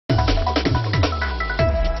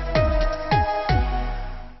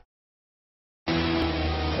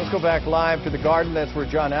go back live to the Garden. That's where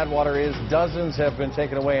John Atwater is. Dozens have been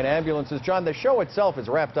taken away in ambulances. John, the show itself is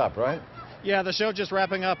wrapped up, right? Yeah, the show just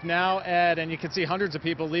wrapping up now, Ed, and you can see hundreds of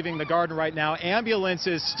people leaving the Garden right now.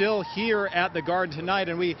 Ambulances still here at the Garden tonight,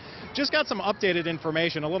 and we just got some updated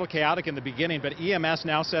information, a little chaotic in the beginning, but EMS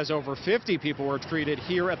now says over 50 people were treated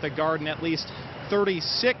here at the Garden. At least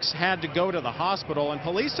 36 had to go to the hospital, and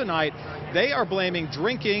police tonight, they are blaming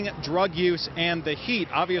drinking, drug use, and the heat.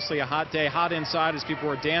 Obviously a hot day, hot inside as people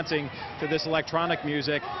were dancing to this electronic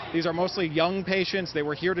music. These are mostly young patients. They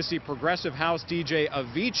were here to see progressive house DJ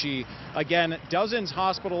Avicii. Again, dozens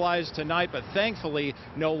hospitalized tonight, but thankfully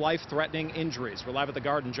no life-threatening injuries. We're live at the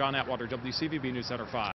Garden. John Atwater, WCVB News Center 5.